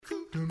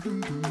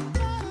Welcome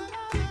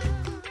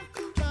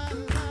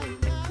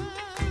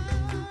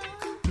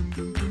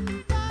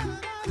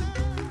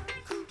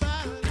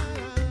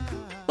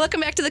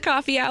back to the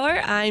Coffee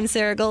Hour. I'm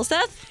Sarah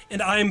Golseth.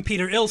 And I'm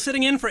Peter Ill,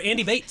 sitting in for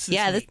Andy Bates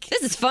this week.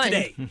 This is fun.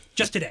 Today.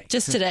 Just today.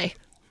 Just today.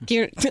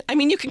 You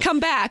can come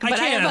back, but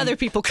I have other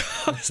people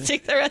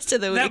take the rest of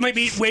the week. That might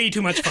be way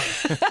too much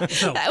fun.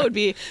 So. That would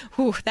be,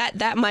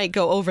 that might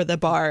go over the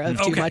bar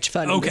of too much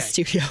fun in the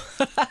studio.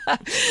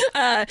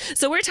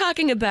 So we're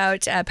talking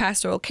about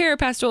pastoral care,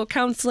 pastoral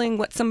counseling,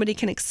 what somebody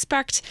can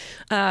expect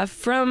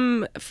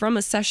from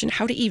a session,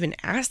 how to even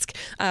ask.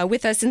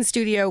 With us in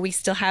studio, we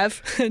still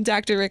have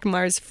Dr. Rick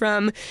Mars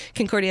from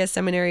Concordia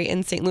Seminary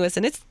in St. Louis,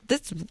 and it's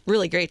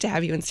really great to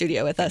have you in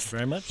studio with us. Thank you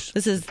very much.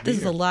 This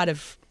is a lot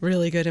of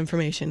really good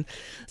information.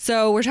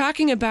 So we're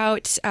talking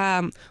about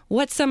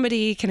what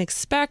somebody can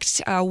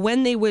expect,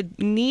 when they would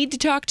need to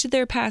talk to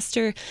their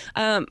pastor.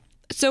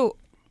 So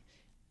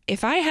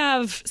if I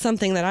have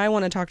something that I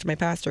want to talk to my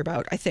pastor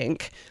about, I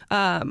think,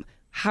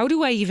 how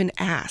do I even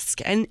ask?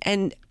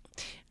 And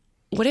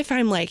what if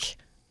I'm like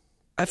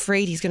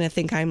afraid he's going to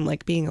think I'm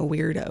like being a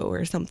weirdo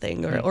or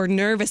something, or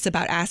nervous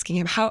about asking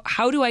him?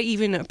 How do I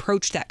even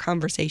approach that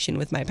conversation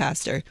with my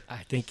pastor?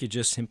 I think you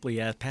just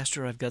simply ask,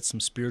 Pastor, I've got some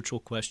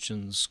spiritual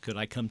questions. Could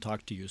I come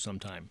talk to you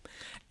sometime?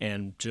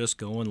 And just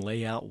go and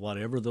lay out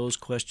whatever those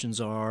questions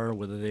are,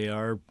 whether they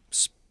are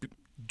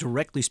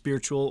directly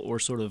spiritual or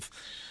sort of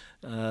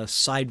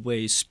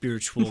sideways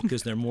spiritual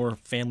because they're more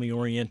family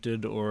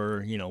oriented,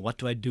 or what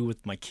do I do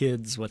with my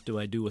kids, what do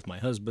I do with my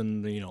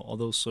husband, all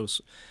those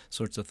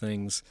sorts of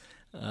things.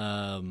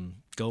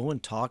 Go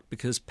and talk,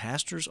 because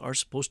pastors are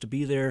supposed to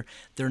be there.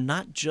 They're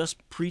not just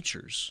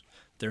preachers.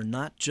 They're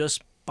not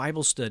just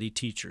Bible study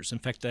teachers. In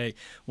fact,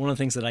 one of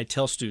the things that I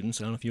tell students,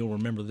 I don't know if you'll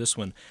remember this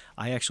one,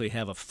 I actually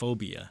have a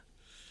phobia.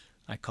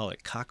 I call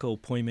it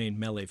kakopoimen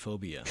mele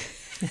phobia.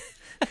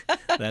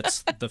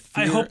 That's the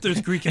fear. I hope there's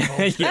Greek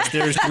involved. Yes,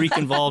 there's Greek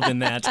involved in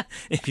that.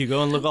 If you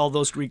go and look all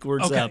those Greek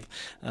words up,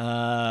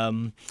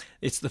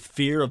 it's the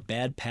fear of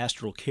bad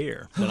pastoral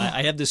care. That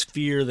I have this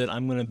fear that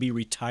I'm going to be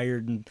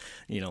retired and,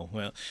 I'm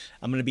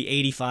going to be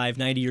 85,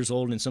 90 years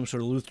old in some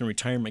sort of Lutheran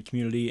retirement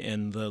community,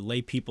 and the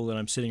lay people that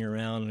I'm sitting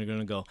around are going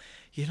to go,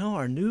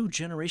 our new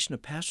generation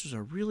of pastors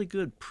are really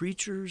good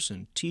preachers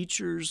and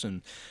teachers,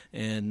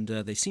 and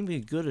they seem to be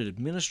good at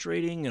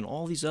administrating and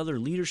all these other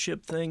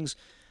leadership things,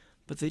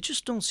 but they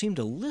just don't seem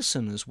to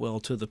listen as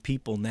well to the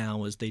people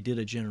now as they did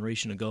a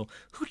generation ago.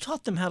 Who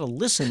taught them how to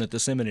listen at the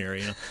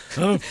seminary?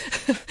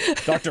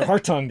 Dr.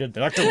 Hartung did,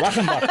 Dr.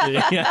 Rachenbach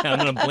did. Yeah, I'm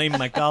going to blame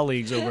my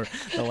colleagues over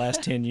the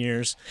last 10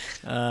 years.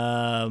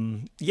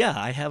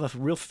 I have a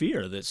real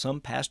fear that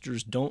some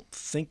pastors don't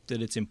think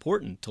that it's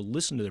important to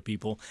listen to their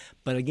people.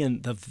 But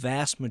again, the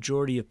vast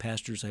majority of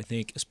pastors, I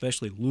think,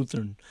 especially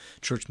Lutheran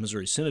Church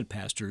Missouri Synod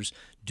pastors,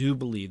 do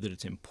believe that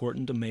it's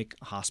important to make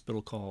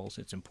hospital calls,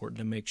 it's important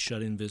to make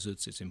shut-in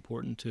visits, it's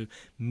important to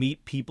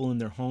meet people in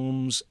their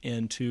homes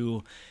and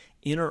to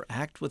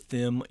interact with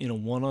them in a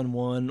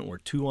one-on-one or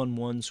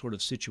two-on-one sort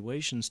of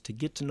situations to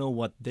get to know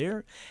what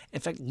they're...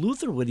 In fact,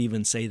 Luther would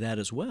even say that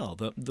as well.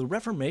 The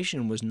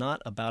Reformation was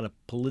not about a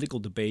political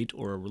debate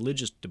or a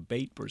religious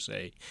debate per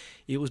se.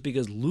 It was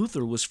because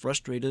Luther was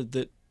frustrated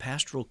that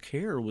pastoral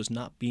care was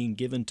not being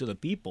given to the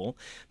people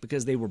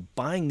because they were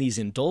buying these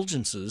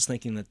indulgences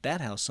thinking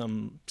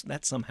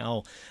that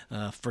somehow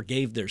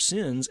forgave their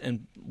sins,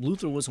 and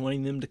Luther was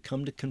wanting them to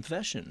come to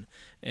confession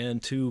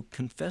and to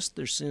confess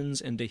their sins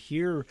and to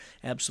hear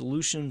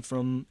absolution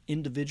from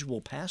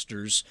individual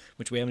pastors,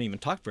 which we haven't even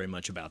talked very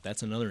much about.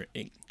 That's another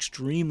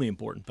extremely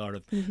important part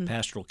of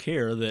pastoral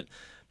care that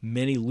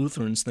many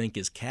Lutherans think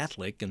is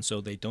Catholic, and so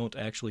they don't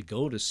actually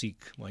go to seek,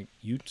 like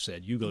you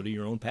said, you go to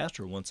your own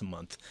pastor once a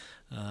month.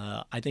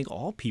 I think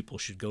all people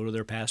should go to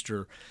their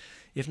pastor,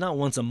 if not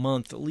once a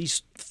month, at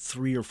least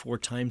 3 or 4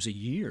 times a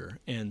year,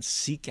 and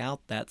seek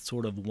out that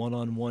sort of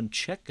one-on-one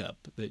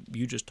checkup that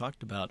you just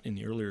talked about in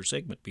the earlier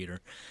segment,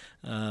 Peter.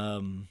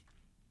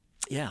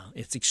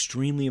 It's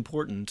extremely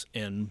important,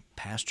 and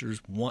pastors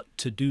want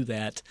to do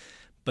that,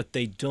 but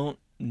they don't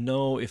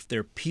know if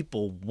their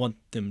people want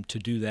them to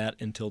do that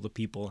until the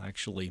people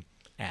actually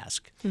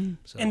ask.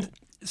 So. And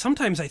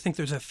sometimes I think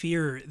there's a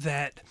fear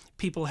that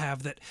people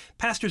have that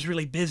pastor's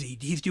really busy.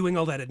 He's doing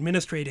all that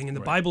administrating and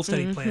the Bible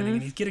study planning,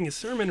 and he's getting his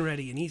sermon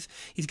ready, and he's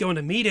going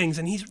to meetings,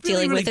 and he's really,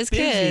 dealing with his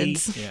busy.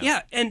 kids.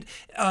 Yeah, and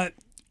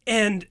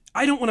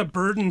I don't want to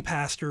burden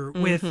pastor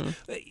with,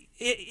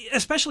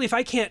 especially if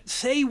I can't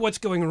say what's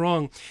going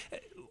wrong.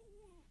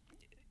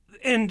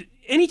 And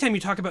anytime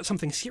you talk about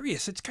something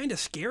serious, it's kind of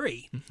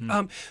scary.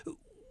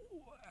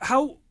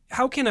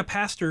 How can a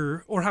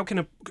pastor, or how can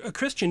a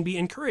Christian be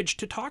encouraged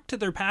to talk to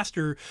their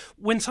pastor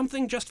when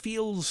something just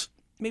feels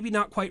maybe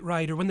not quite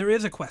right, or when there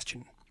is a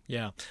question?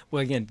 Yeah.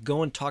 Well, again,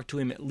 go and talk to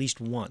him at least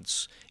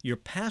once. Your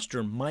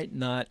pastor might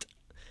not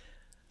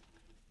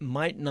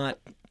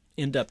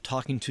end up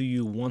talking to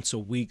you once a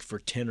week for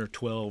 10 or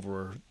 12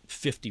 or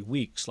 50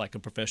 weeks like a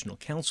professional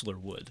counselor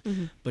would.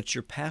 Mm-hmm. But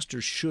your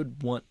pastor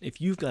should want, if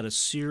you've got a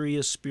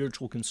serious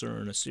spiritual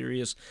concern, a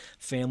serious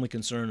family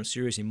concern, a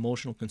serious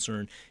emotional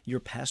concern, your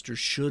pastor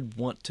should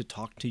want to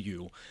talk to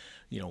you,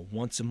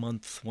 once a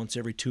month, once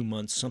every 2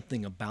 months,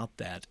 something about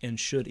that, and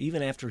should,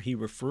 even after he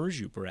refers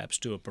you perhaps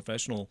to a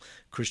professional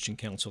Christian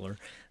counselor,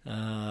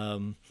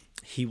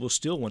 he will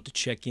still want to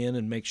check in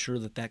and make sure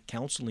that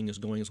counseling is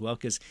going as well,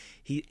 because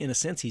he, in a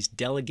sense, he's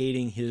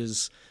delegating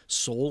his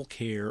soul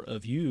care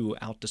of you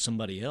out to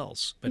somebody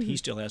else, but he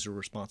still has a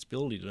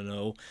responsibility to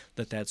know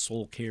that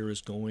soul care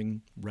is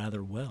going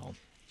rather well.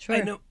 Sure.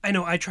 I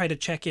know. I try to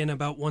check in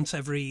about once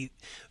every,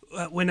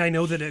 when I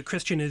know that a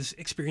Christian is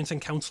experiencing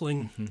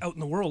counseling out in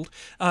the world.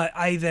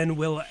 I then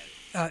will,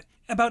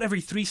 about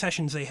every 3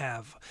 sessions they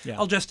have,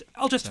 I'll just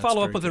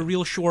follow up with a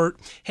real short,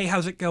 hey,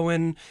 how's it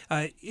going?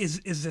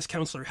 Is this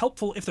counselor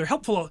helpful? If they're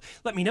helpful,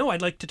 let me know.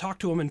 I'd like to talk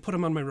to them and put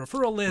them on my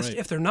referral list. Right.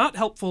 If they're not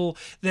helpful,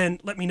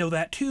 then let me know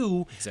that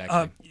too.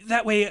 Exactly.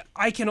 That way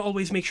I can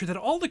always make sure that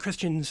all the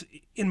Christians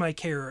in my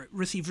care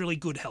receive really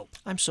good help.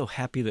 I'm so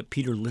happy that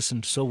Peter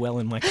listened so well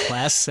in my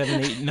class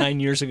 7, 8, 9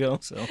 years ago.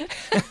 So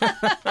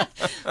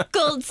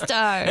Gold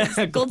stars.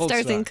 Gold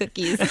stars star. and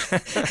cookies.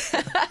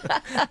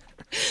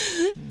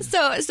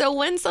 So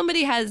when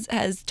somebody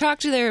has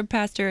talked to their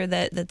pastor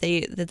that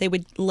they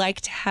would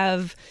like to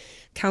have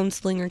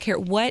counseling or care,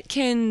 what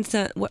can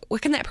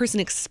that person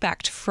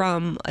expect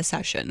from a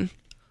session?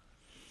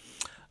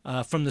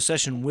 From the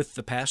session with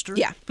the pastor?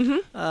 Yeah.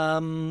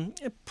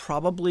 Mm-hmm.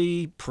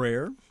 Probably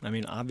prayer. I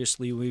mean,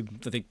 obviously,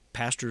 I think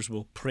pastors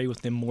will pray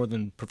with them more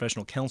than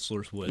professional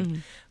counselors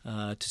would,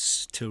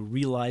 to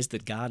realize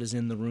that God is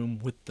in the room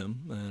with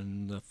them,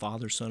 and the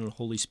Father, Son, and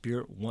Holy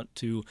Spirit want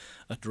to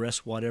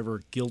address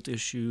whatever guilt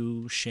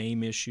issue,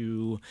 shame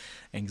issue,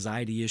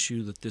 anxiety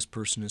issue that this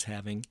person is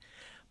having.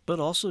 But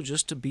also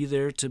just to be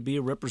there to be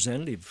a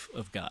representative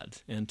of God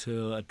and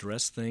to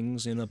address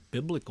things in a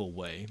biblical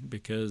way,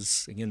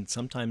 because, again,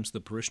 sometimes the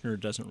parishioner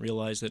doesn't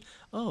realize that,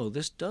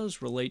 this does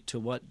relate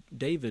to what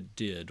David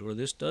did, or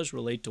this does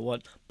relate to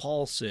what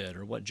Paul said,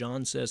 or what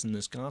John says in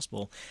this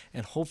gospel,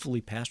 and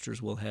hopefully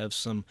pastors will have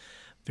some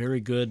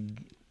very good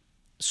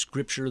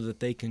scripture that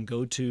they can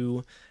go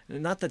to.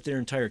 Not that their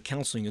entire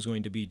counseling is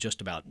going to be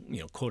just about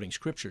quoting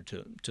scripture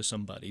to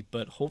somebody,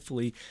 but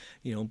hopefully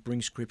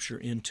bring scripture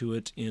into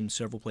it in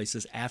several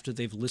places after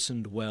they've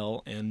listened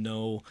well and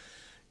know,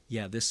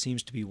 this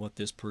seems to be what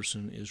this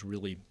person is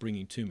really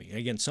bringing to me.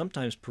 Again,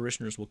 sometimes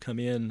parishioners will come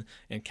in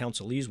and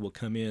counselees will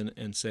come in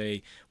and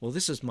say, well,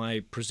 this is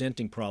my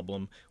presenting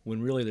problem,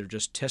 when really they're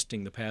just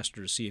testing the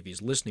pastor to see if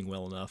he's listening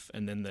well enough,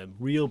 and then the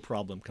real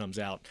problem comes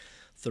out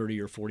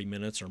 30 or 40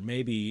 minutes, or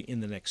maybe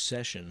in the next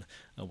session,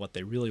 what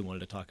they really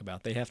wanted to talk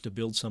about. They have to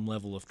build some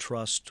level of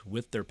trust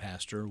with their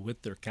pastor,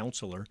 with their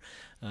counselor,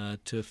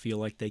 to feel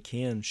like they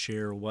can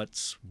share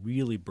what's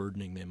really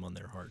burdening them on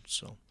their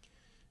hearts.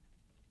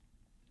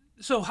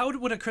 So how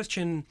would a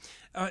Christian,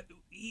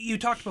 you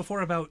talked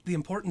before about the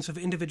importance of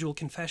individual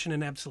confession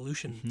and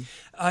absolution.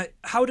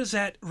 How does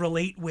that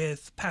relate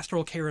with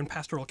pastoral care and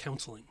pastoral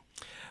counseling?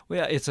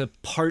 Well, it's a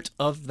part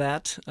of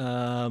that.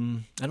 I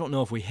don't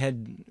know if we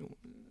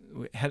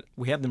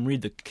have them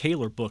read the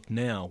Kaler book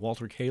now,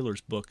 Walter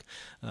Kaler's book,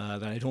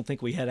 that I don't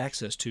think we had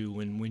access to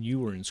when you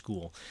were in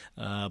school.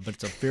 But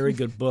it's a very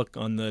good book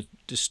on the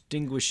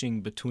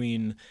distinguishing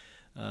between,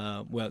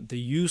 the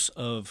use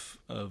of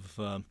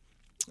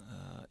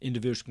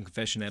individual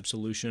confession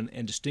absolution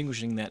and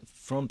distinguishing that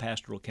from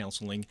pastoral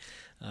counseling.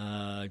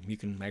 You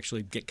can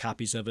actually get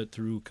copies of it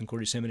through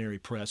Concordia Seminary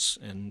Press,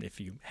 and if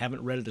you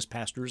haven't read it as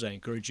pastors, I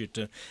encourage you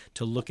to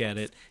look at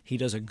it. He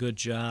does a good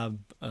job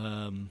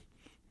of,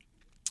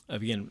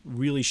 again,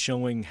 really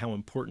showing how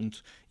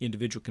important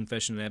individual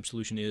confession and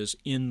absolution is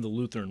in the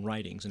Lutheran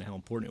writings and how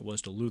important it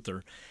was to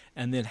Luther,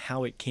 and then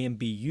how it can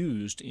be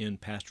used in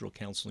pastoral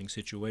counseling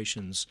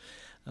situations,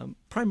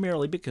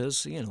 primarily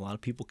because, again, a lot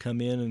of people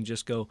come in and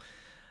just go,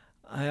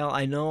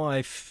 I know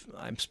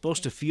I'm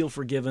supposed to feel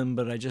forgiven,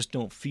 but I just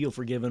don't feel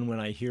forgiven when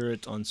I hear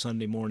it on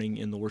Sunday morning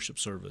in the worship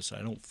service.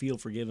 I don't feel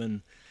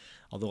forgiven,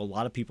 although a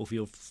lot of people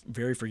feel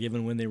very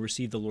forgiven when they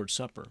receive the Lord's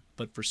Supper.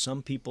 But for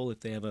some people, if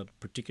they have a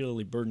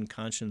particularly burdened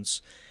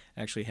conscience,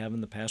 actually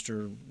having the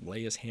pastor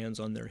lay his hands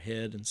on their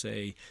head and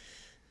say,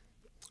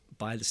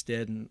 in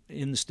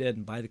the stead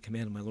and by the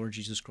command of my Lord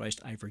Jesus Christ,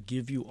 I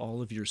forgive you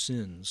all of your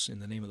sins in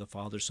the name of the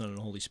Father, Son, and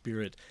Holy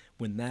Spirit.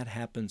 When that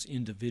happens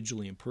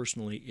individually and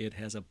personally, it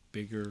has a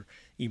bigger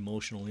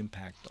emotional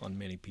impact on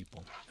many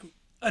people.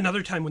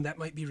 Another time when that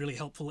might be really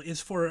helpful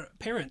is for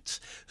parents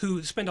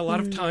who spend a lot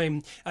of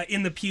time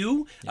in the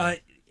pew.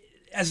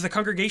 As the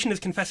congregation is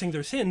confessing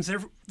their sins,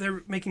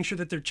 they're making sure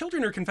that their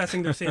children are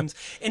confessing their sins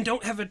and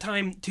don't have a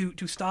time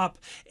to stop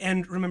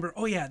and remember,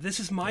 this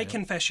is my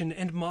confession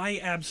and my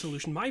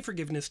absolution, my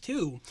forgiveness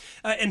too.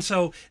 And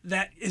so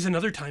that is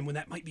another time when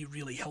that might be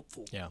really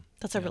helpful. Yeah.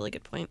 That's a really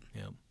good point.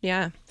 Yeah.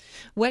 Yeah.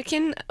 What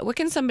can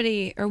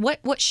somebody, or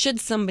what should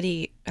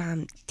somebody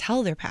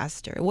tell their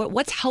pastor?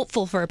 What's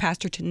helpful for a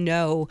pastor to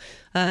know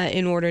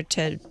in order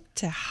to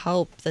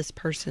help this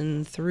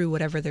person through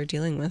whatever they're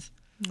dealing with?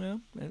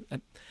 Well,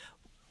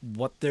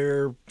 what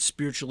their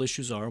spiritual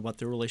issues are, what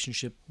their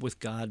relationship with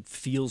God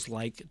feels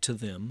like to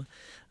them.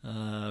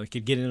 We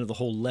could get into the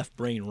whole left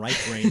brain,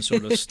 right brain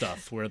sort of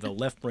stuff, where the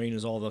left brain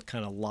is all the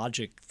kind of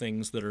logic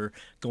things that are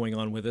going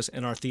on with us,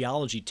 and our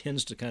theology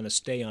tends to kind of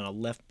stay on a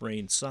left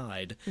brain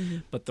side,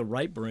 but the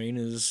right brain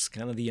is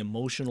kind of the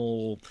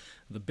emotional,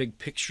 the big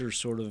picture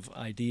sort of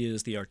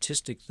ideas, the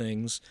artistic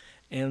things,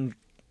 and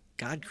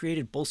God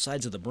created both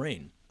sides of the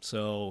brain.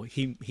 So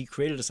he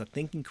created us a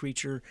thinking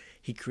creature,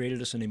 he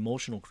created us an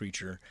emotional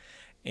creature,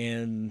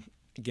 and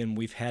again,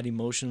 we've had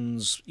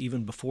emotions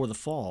even before the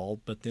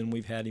fall, but then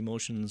we've had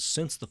emotions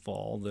since the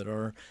fall that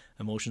are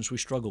emotions we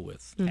struggle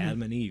with.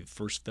 Adam and Eve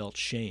first felt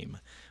shame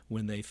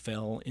when they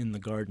fell in the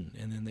garden,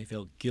 and then they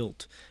felt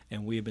guilt,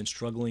 and we have been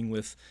struggling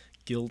with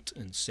guilt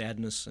and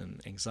sadness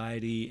and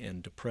anxiety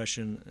and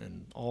depression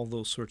and all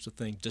those sorts of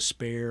things,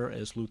 despair,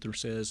 as Luther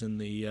says in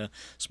the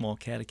Small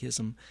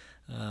Catechism.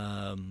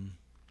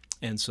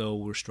 And so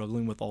we're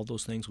struggling with all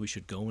those things. We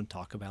should go and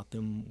talk about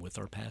them with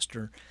our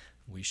pastor.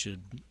 We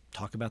should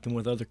talk about them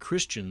with other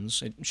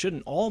Christians. It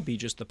shouldn't all be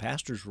just the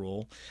pastor's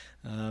role.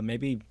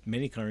 Maybe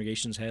many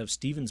congregations have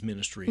Stephen's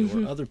ministry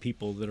or other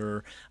people that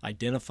are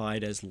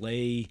identified as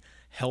lay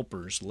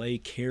helpers, lay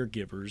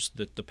caregivers,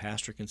 that the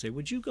pastor can say,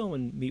 would you go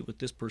and meet with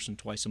this person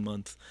twice a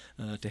month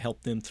to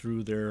help them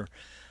through their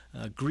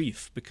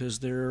grief because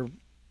their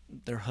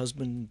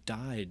husband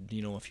died,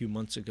 a few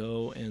months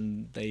ago,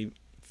 and they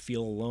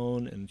feel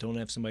alone and don't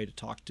have somebody to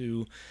talk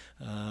to.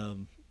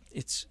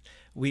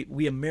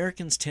 We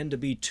Americans tend to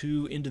be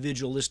too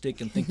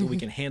individualistic and think that we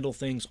can handle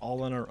things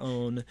all on our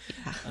own,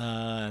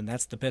 and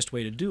that's the best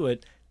way to do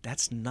it.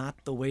 That's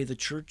not the way the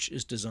church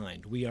is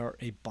designed. We are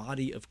a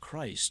body of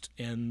Christ,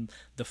 and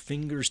the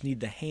fingers need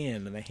the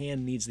hand, and the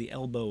hand needs the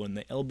elbow, and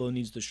the elbow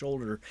needs the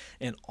shoulder,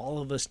 and all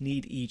of us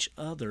need each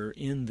other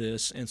in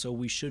this, and so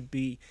we should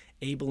be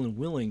able and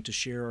willing to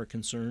share our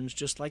concerns,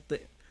 just like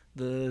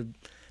the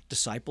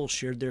disciples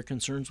shared their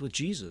concerns with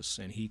Jesus,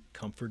 and he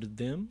comforted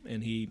them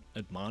and he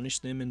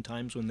admonished them in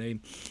times when they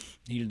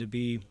needed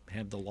to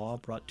have the law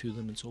brought to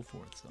them and so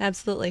forth. So.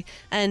 Absolutely.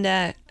 And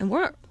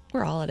we're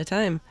all out of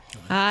time.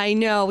 I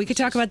know we could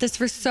talk about this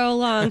for so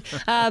long,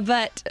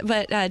 but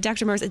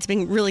Dr. Morris, it's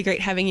been really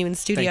great having you in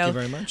studio. Thank you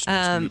very much.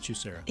 Nice to meet you,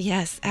 Sarah.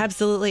 Yes,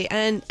 absolutely.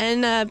 And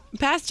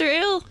Pastor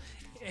Ill.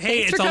 Hey,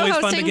 it's always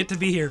fun to get to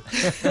be here.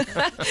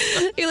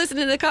 You're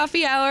listening to the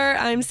Coffee Hour.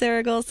 I'm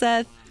Sarah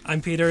Golseth. I'm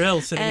Peter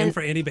Ill, sitting in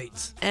for Andy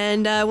Bates.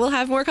 And we'll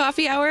have more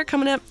Coffee Hour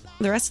coming up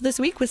the rest of this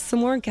week with some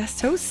more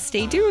guest hosts.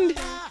 Stay tuned.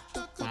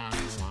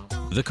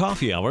 The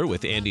Coffee Hour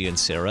with Andy and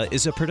Sarah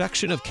is a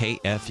production of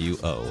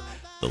KFUO,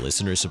 the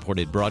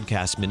listener-supported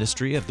broadcast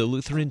ministry of the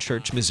Lutheran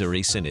Church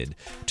Missouri Synod.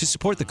 To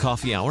support the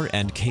Coffee Hour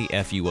and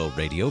KFUO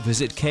Radio,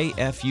 visit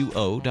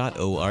kfuo.org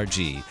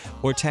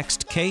or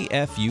text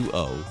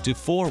KFUO to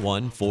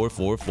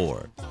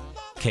 41444.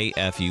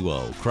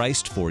 KFUO,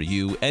 Christ for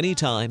you,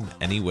 anytime,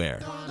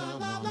 anywhere.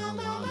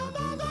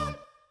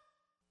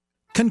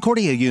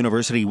 Concordia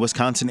University,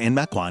 Wisconsin in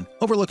Mequon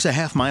overlooks a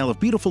half mile of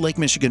beautiful Lake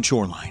Michigan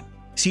shoreline.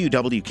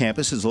 CUW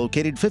campus is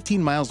located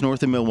 15 miles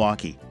north of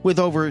Milwaukee, with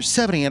over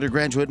 70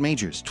 undergraduate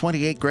majors,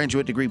 28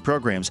 graduate degree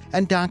programs,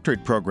 and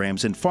doctorate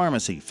programs in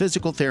pharmacy,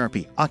 physical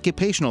therapy,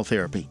 occupational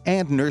therapy,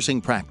 and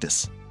nursing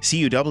practice.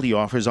 CUW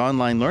offers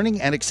online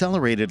learning and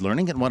accelerated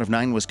learning at one of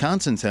 9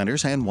 Wisconsin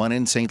centers and 1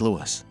 in St.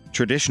 Louis.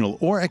 Traditional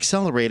or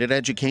accelerated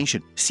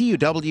education,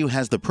 CUW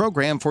has the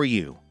program for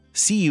you.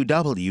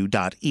 CUW.edu.